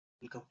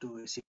Welcome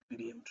to SAP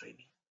PDM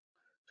training.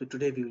 So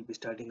today we will be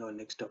starting our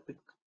next topic,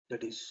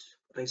 that is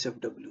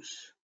RICEFWs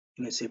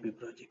in SAP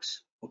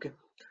projects. Okay.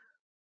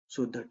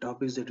 So the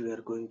topics that we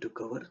are going to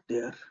cover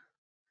there,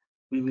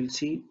 we will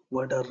see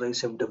what are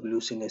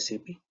RICEFWs in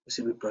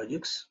SAP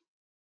projects,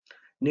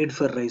 need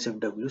for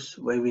RICEFWs,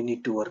 why we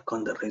need to work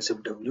on the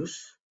RICEFWs,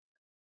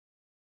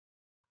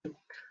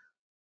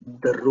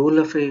 the role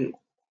of a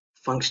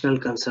functional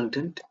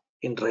consultant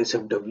in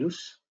RICEFWs,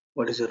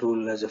 what is the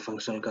role as a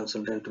functional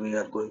consultant we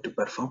are going to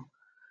perform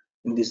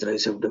in these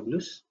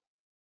RICEFWs,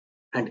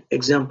 and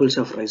examples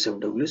of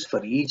RICEFWs.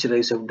 For each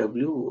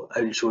RICEFW,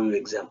 I will show you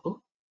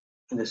example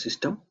in the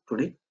system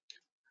today,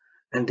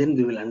 and then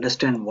we will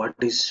understand what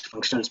is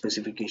functional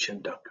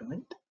specification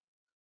document.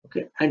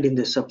 Okay, and in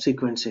the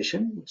subsequent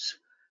sessions,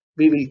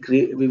 we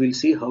will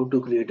see how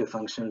to create a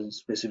functional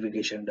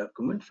specification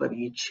document for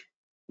each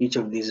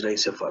of these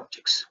RICEF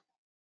objects.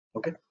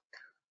 Okay,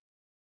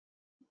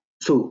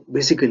 so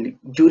basically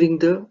during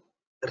the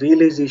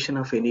realization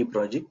of any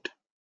project,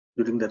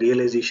 during the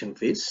realization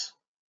phase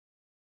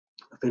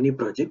of any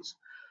projects,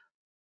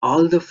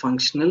 all the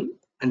functional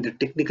and the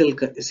technical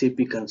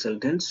SAP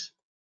consultants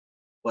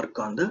work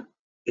on the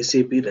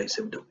SAP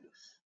RICEFWs.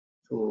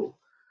 So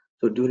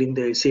during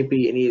the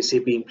any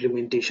SAP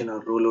implementation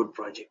or rollout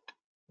project,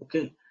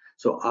 okay.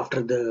 So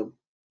after the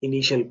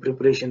initial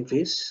preparation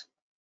phase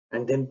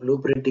and then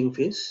blueprinting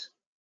phase,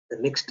 the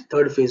next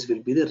third phase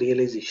will be the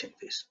realization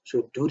phase.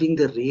 So during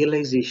the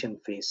realization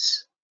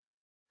phase,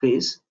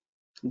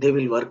 they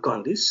will work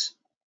on this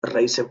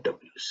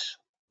RICEFWs.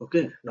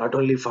 Okay, not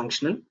only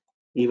functional,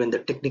 even the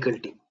technical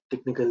team,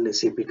 technical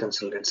SAP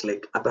consultants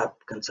like ABAP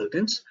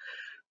consultants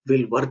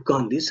will work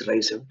on these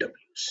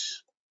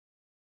RICEFWs.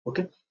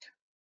 Okay,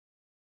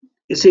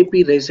 SAP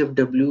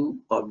RICEFW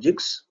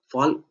objects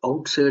fall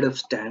outside of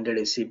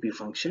standard SAP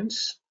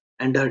functions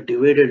and are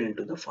divided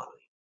into the following.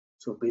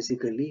 So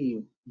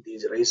basically,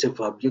 these RICEF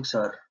objects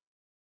are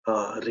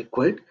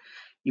required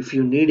if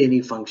you need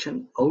any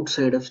function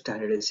outside of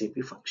standard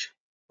SAP function.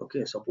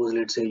 Okay, suppose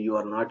let's say you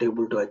are not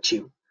able to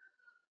achieve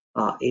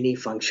any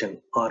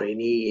function or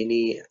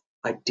any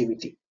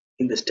activity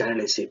in the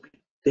standard SAP,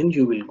 then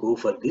you will go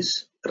for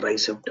this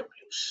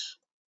RICEFWs.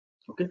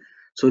 Okay,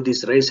 so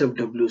these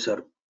RICEFWs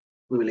are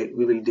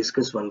we will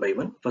discuss one by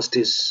one. First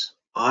is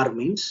R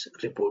means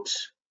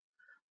reports,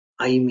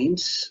 I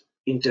means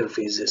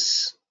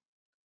interfaces,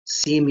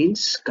 C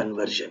means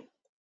conversion,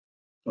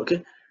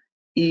 okay,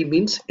 E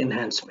means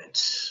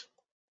enhancements,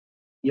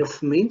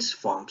 F means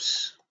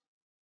forms,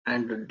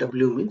 and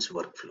W means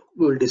workflow.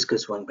 We will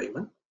discuss one by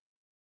one.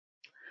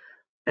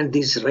 And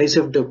these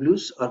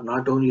RICEFWs are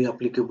not only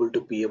applicable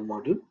to PM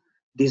module,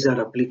 these are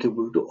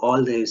applicable to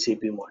all the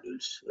SAP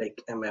modules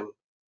like MM,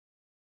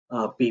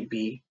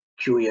 PP,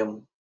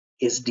 QM,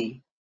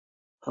 SD.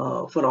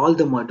 For all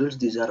the modules,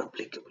 these are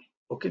applicable.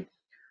 Okay.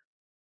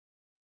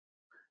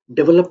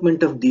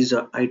 Development of these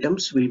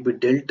items will be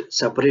dealt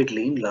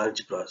separately in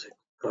large projects.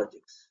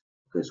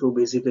 Okay, so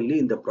basically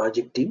in the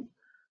project team,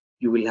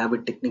 you will have a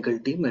technical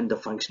team and the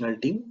functional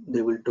team.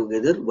 They will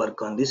together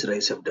work on these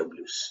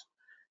RICEFWs.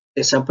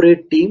 A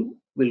separate team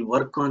will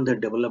work on the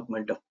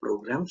development of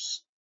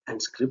programs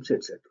and scripts,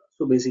 etc.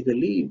 So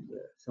basically,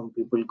 some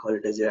people call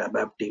it as a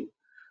ABAP team,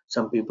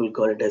 some people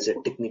call it as a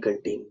technical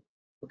team.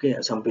 Okay,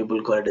 some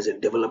people call it as a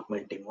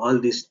development team. All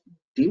this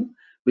team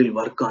will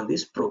work on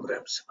these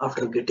programs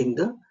after getting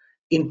the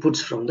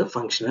inputs from the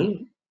functional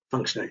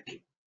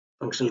team,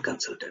 functional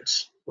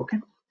consultants. Okay,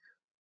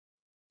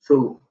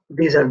 so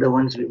these are the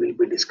ones we will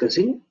be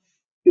discussing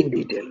in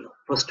detail now.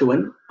 First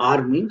one,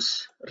 R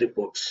means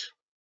reports.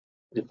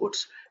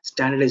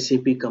 Standard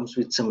SAP comes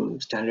with some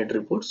standard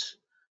reports.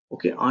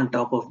 Okay, on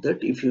top of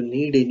that, if you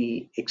need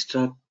any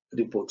extra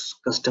reports,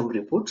 custom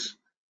reports,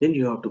 then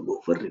you have to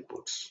go for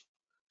reports.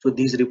 So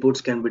these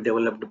reports can be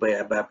developed by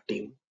ABAP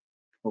team,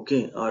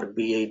 okay, or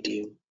BI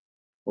team,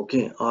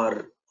 okay,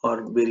 or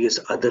various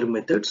other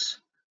methods.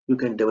 You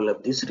can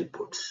develop these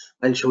reports.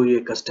 I'll show you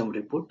a custom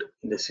report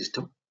in the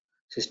system.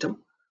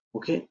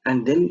 Okay,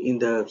 and then in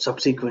the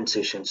subsequent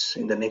sessions,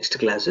 in the next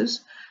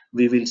classes,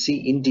 we will see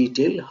in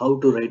detail how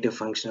to write a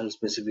functional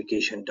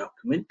specification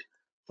document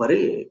for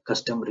a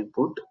custom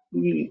report,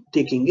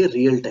 taking a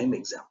real-time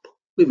example.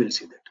 We will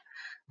see that.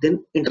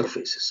 Then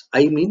interfaces.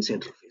 I means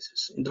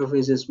interfaces.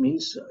 Interfaces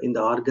means in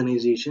the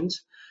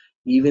organizations,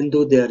 even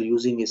though they are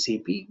using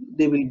SAP,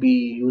 they will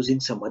be using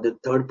some other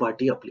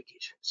third-party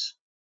applications.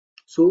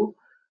 So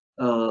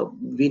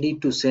we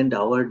need to send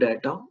our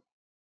data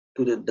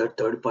to that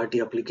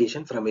third-party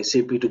application, from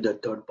SAP to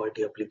that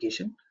third-party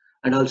application,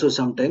 and also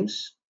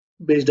sometimes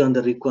based on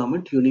the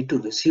requirement you need to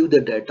receive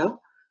the data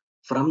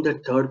from the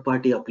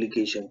third-party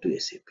application to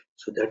SAP.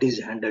 So that is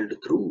handled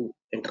through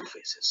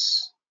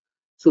interfaces.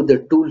 So the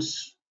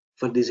tools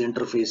for this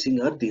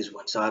interfacing are these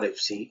ones: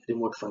 RFC,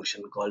 remote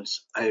function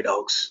calls,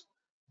 idocs,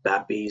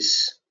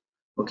 BAPIs,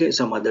 okay,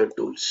 some other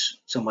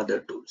tools.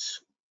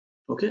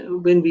 Okay,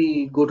 when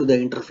we go to the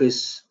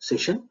interface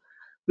session,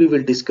 we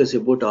will discuss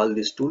about all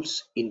these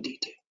tools in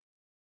detail.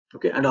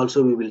 Okay, and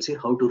also we will see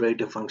how to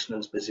write a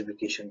functional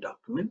specification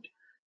document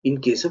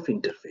in case of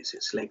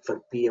interfaces. Like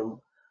for PM,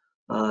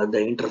 the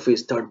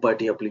interface third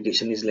party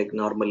application is like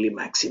normally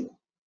maximum.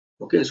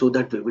 Okay, so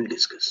that we will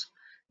discuss.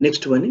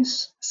 Next one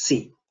is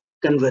C,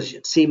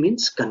 conversion. C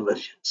means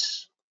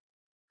conversions.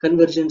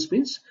 Conversions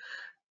means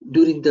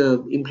during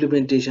the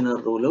implementation or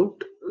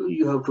rollout,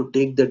 you have to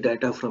take the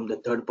data from the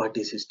third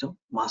party system,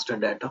 master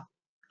data,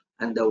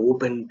 and the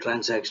open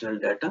transactional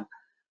data,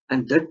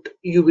 and that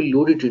you will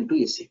load it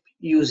into SAP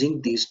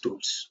using these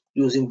tools,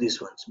 using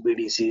these ones,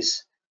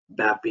 BDCs,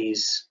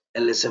 BAPIs,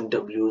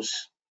 LSMWs,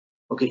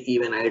 okay,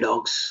 even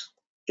IDOCs,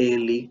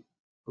 ALE,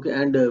 okay,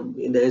 and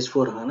in the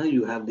S4 HANA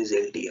you have this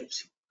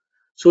LTMC.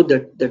 So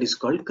that is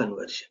called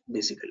conversion,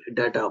 basically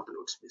data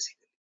uploads,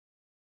 basically,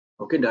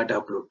 okay, data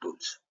upload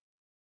tools.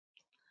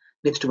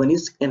 Next one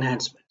is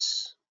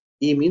enhancements.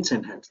 E means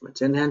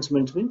enhancements.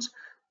 Enhancements means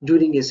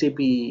during SAP,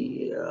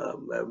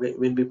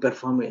 when we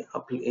perform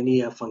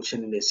any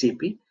function in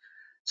SAP,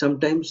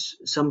 sometimes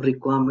some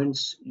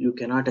requirements you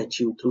cannot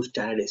achieve through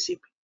standard SAP.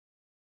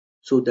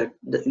 So that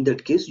in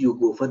that case, you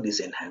go for these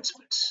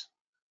enhancements.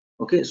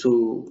 Okay,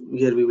 so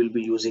here we will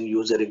be using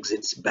user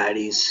exits,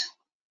 baddies,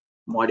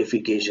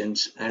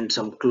 modifications, and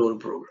some clone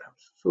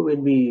programs. So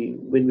when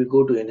we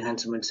go to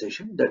enhancement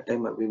session, that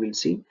time we will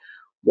see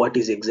what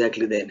is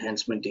exactly the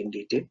enhancement in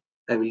detail.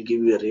 I will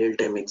give you a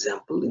real-time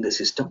example in the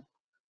system,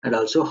 and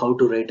also how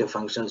to write a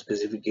functional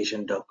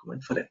specification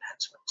document for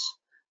enhancements.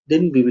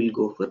 Then we will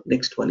go for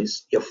next one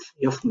is F.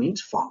 F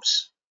means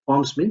forms.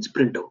 Forms means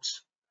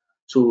printouts.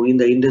 So in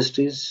the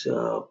industries,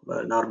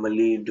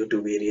 normally due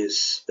to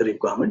various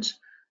requirements,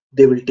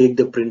 they will take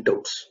the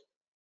printouts.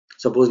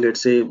 Suppose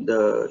let's say in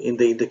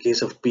the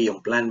case of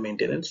PM, plant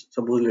maintenance,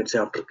 suppose let's say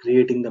after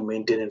creating the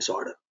maintenance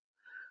order,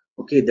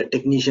 okay, the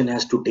technician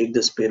has to take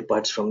the spare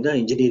parts from the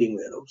engineering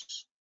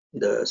warehouse,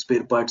 the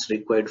spare parts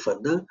required for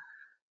the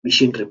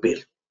machine repair.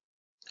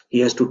 He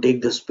has to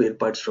take the spare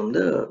parts from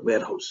the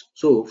warehouse.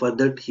 So for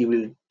that he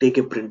will take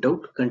a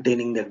printout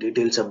containing the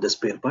details of the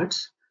spare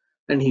parts,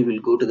 and he will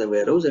go to the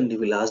warehouse and he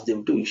will ask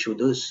them to issue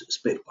those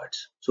spare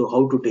parts. So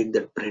how to take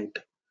that print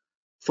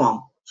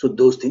form, so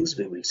those things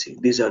we will see.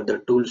 These are the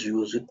tools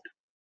used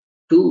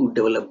to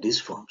develop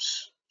these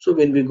forms. So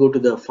when we go to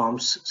the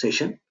forms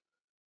session,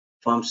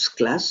 forms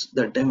class,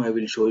 that time I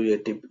will show you a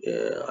tip.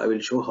 I will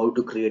show how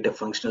to create a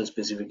functional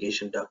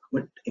specification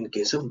document in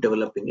case of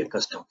developing a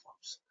custom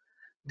forms.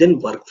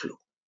 Then workflow.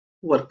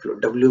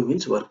 Workflow. W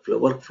means workflow.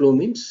 Workflow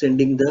means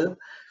sending the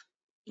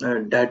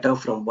data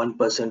from one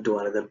person to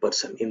another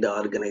person in the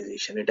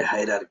organization at a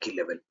hierarchy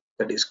level.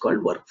 That is called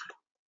workflow.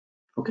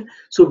 Okay.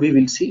 So we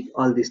will see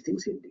all these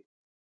things in detail.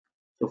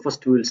 So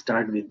first we will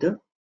start with the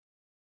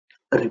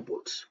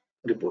reports.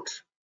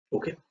 Reports.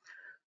 Okay.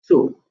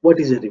 So what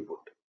is a report?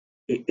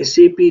 A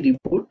SAP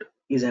report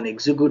is an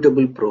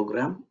executable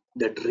program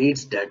that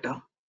reads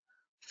data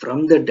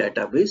from the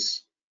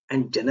database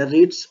and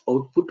generates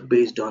output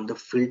based on the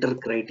filter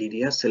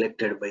criteria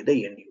selected by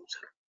the end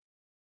user.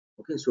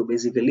 Okay, so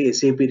basically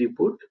SAP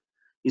report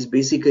is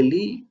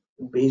basically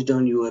based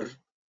on your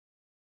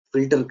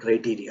filter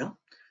criteria.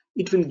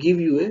 It will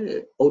give you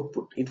a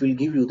output. It will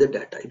give you the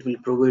data. It will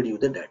provide you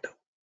the data.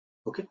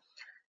 Okay,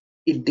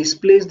 it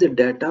displays the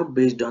data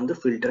based on the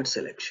filtered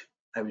selection.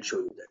 I will show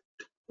you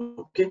that.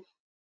 Okay,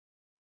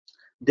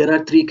 there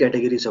are three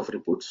categories of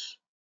reports.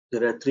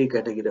 There are three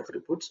categories of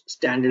reports.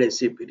 Standard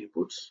SAP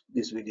reports.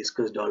 This we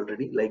discussed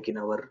already. Like in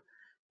our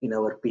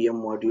PM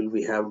module,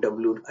 we have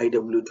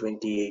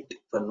IW28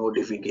 for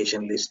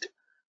notification list.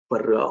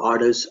 For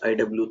orders,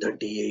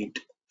 IW38.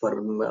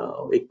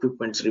 For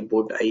equipments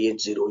report,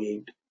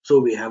 IH08. So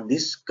we have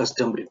these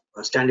custom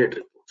standard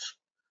reports.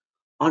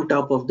 On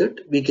top of that,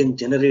 we can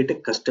generate a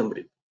custom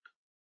report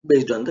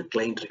based on the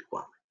client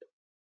requirement.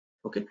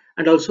 Okay,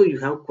 and also you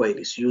have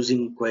queries.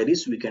 Using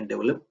queries, we can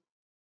develop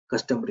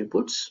custom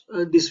reports.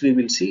 This we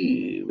will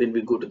see when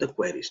we go to the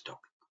queries topic.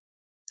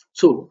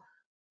 So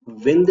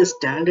when the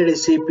standard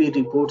SAP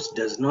reports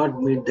does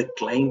not meet the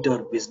client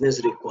or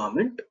business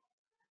requirement,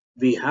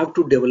 we have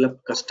to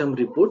develop custom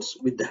reports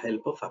with the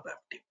help of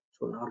Adaptive.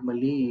 So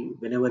normally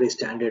whenever a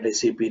standard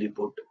SAP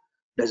report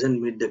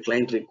doesn't meet the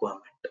client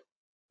requirement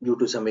due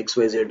to some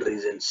XYZ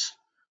reasons,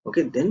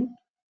 okay, then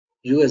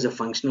you as a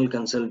functional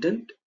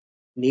consultant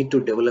need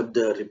to develop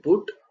the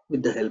report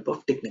with the help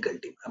of technical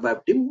team.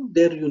 About team,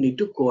 there you need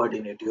to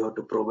coordinate. You have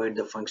to provide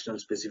the functional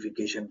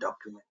specification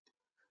document.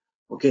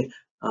 Okay,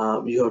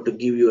 you have to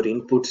give your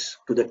inputs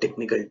to the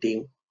technical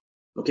team.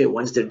 Okay,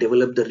 once they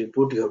develop the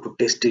report, you have to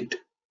test it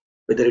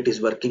whether it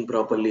is working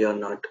properly or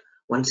not.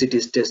 Once it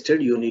is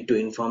tested, you need to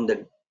inform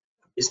the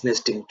business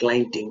team,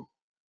 client team.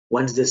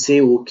 Once they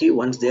say okay,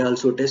 once they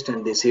also test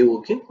and they say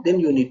okay, then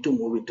you need to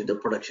move it to the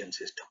production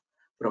system,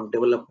 from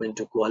development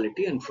to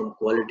quality and from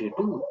quality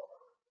to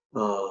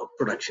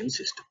production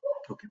system.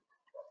 Okay,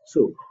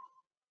 so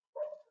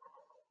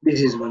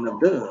this is one of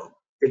the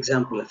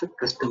example of a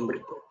custom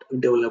report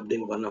developed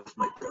in one of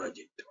my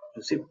project.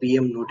 You see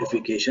PM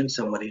notification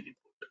summary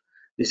report.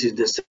 This is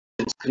the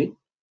screen,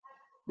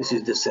 this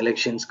is the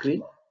selection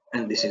screen,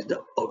 and this is the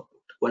output.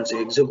 Once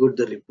you execute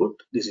the report,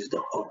 this is the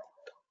output.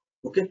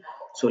 Okay,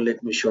 so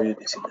let me show you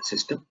this in the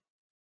system.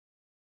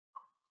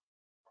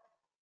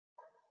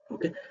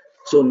 Okay,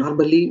 so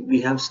normally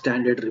we have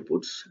standard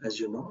reports. As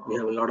you know, we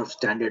have a lot of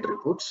standard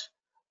reports,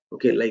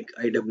 okay, like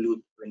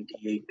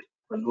IW28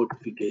 for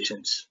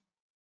notifications.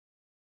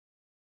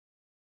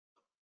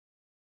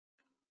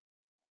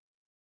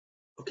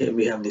 Okay,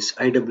 we have this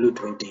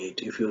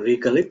IW28. If you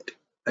recollect,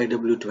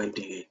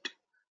 IW28,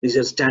 these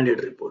are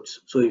standard reports.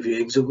 So if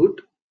you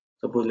execute,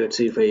 suppose let's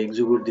say if I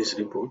execute this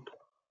report,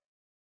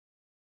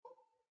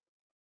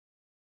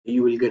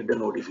 you will get the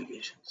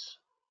notifications.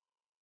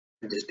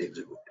 Just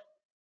execute.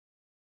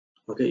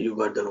 Okay, you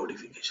got the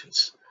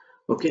notifications.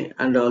 Okay,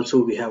 and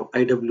also we have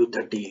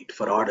IW38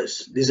 for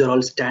orders. These are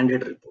all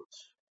standard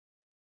reports.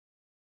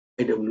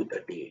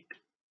 IW38.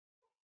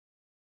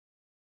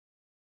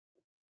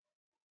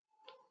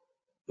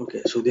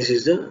 Okay, so this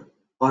is the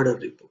order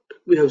report.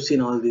 We have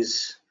seen all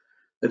these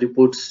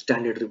reports,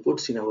 standard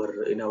reports in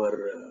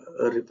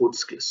our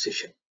reports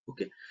session.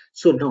 Okay,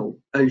 so now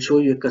I'll show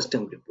you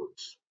custom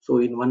reports. So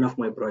in one of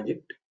my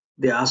project,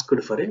 they asked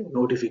for a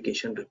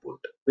notification report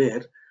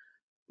where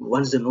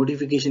once the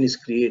notification is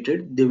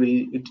created, they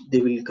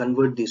will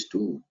convert this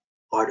to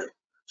order.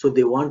 So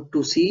they want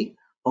to see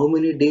how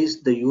many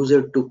days the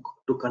user took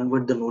to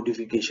convert the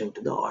notification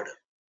to the order.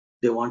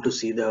 They want to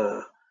see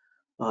the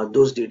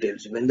those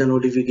details when the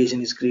notification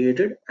is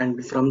created,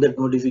 and from that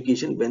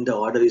notification when the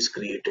order is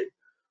created,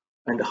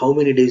 and how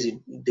many days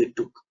they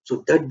took.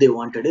 So that they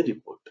wanted a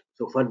report.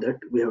 So for that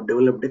we have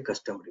developed a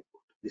custom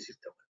report. This is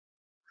the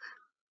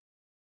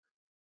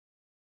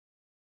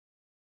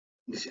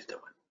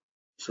one.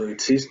 So it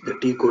says the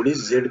T code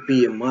is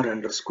ZPMR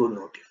underscore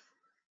notif.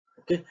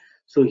 Okay,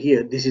 so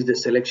here this is the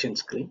selection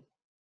screen.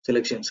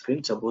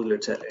 Suppose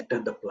let's say I'll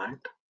enter the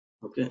plant.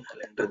 Okay,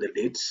 I'll enter the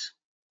dates.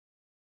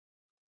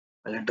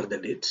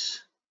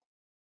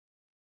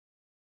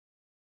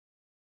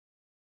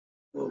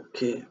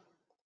 Okay,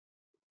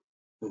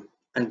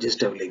 and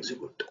just I will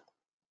execute.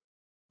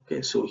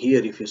 Okay, so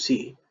here if you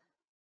see,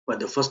 for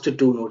the first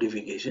two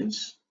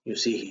notifications, you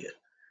see here,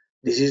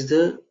 this is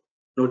the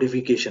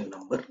notification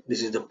number,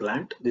 this is the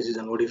plant, this is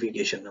the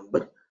notification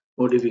number,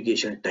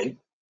 notification type,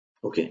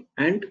 okay,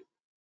 and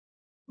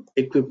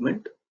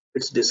equipment,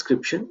 its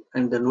description,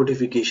 and the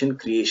notification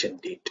creation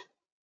date.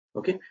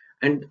 Okay,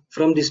 and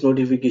from this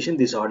notification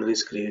this order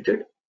is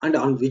created, and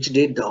on which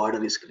date the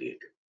order is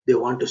created they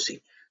want to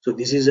see. So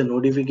this is a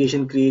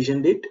notification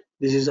creation date,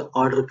 this is an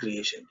order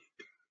creation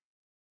date.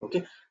 Okay,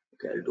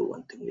 okay, I'll do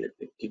one thing, let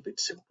me keep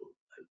it simple.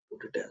 I'll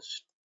put it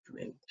as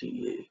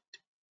 28.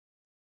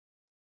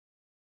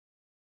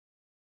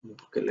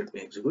 Okay, let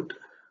me execute.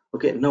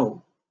 Okay,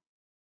 now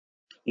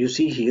you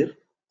see here,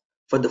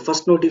 for the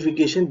first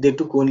notification they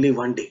took only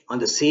one day. On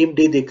the same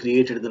day they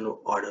created the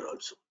order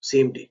also,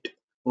 same date,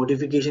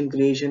 notification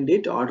creation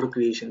date, order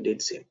creation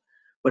date same.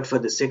 But for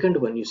the second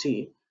one, you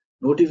see,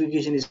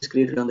 notification is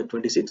created on the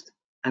 26th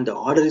and the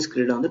order is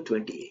created on the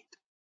 28th.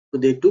 So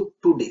they took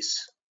 2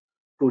 days.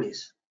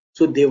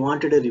 So they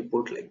wanted a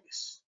report like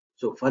this.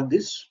 So for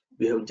this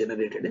we have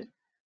generated a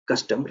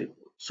custom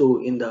report.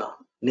 So in the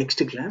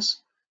next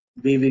class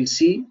we will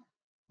see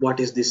what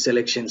is this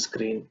selection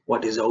screen,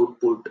 what is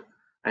output,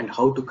 and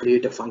how to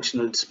create a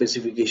functional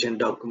specification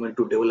document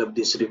to develop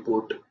this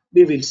report.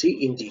 We will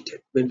see in detail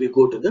when we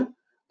go to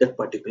that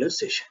particular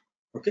session.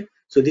 Okay,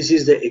 so this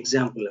is the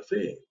example of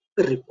a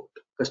report,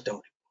 custom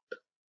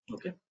report.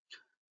 Okay,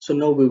 so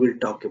now we will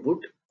talk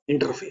about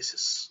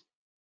interfaces.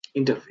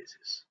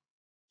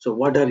 So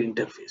what are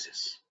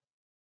interfaces?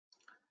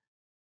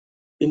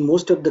 In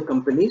most of the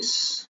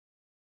companies,